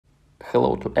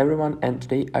Hello to everyone, and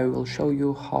today I will show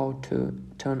you how to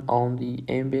turn on the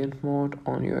ambient mode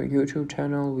on your YouTube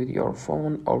channel with your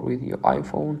phone or with your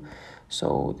iPhone.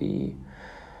 So the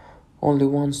only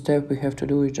one step we have to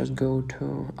do is just go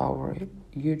to our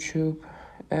YouTube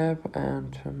app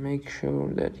and make sure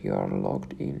that you are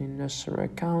logged in necessary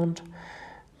account.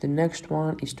 The next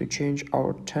one is to change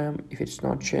our theme if it's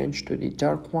not changed to the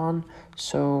dark one.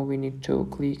 So we need to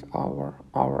click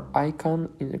our icon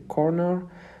in the corner,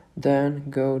 then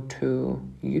go to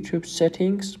YouTube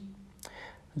settings,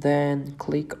 then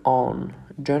click on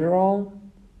general,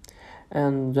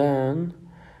 and then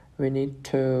we need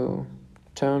to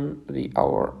turn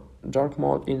our dark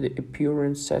mode in the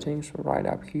appearance settings right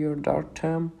up here, dark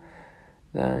theme,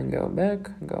 then go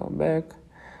back.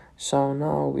 So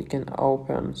now we can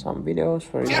open some videos,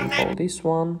 for example this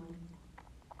one,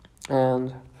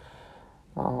 and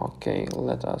okay,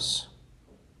 let us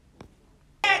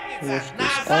watch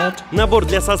this ad. Набор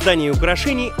для создания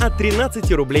украшений от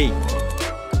 13 рублей.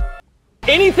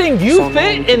 Anything you So now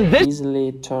fit we can in this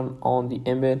easily turn on the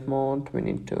ambient mode. We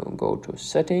need to go to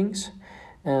settings,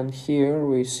 and here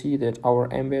we see that our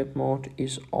ambient mode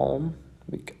is on.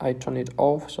 I turn it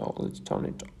off, so let's turn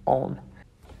it on.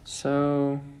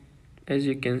 So as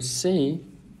you can see,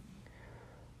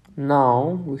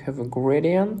 now we have a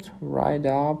gradient right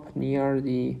up near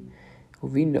the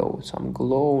window, some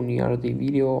glow near the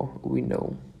video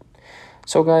window.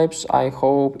 So guys, I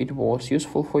hope it was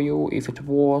useful for you. If it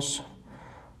was,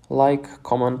 like,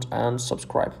 comment and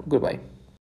subscribe. Goodbye.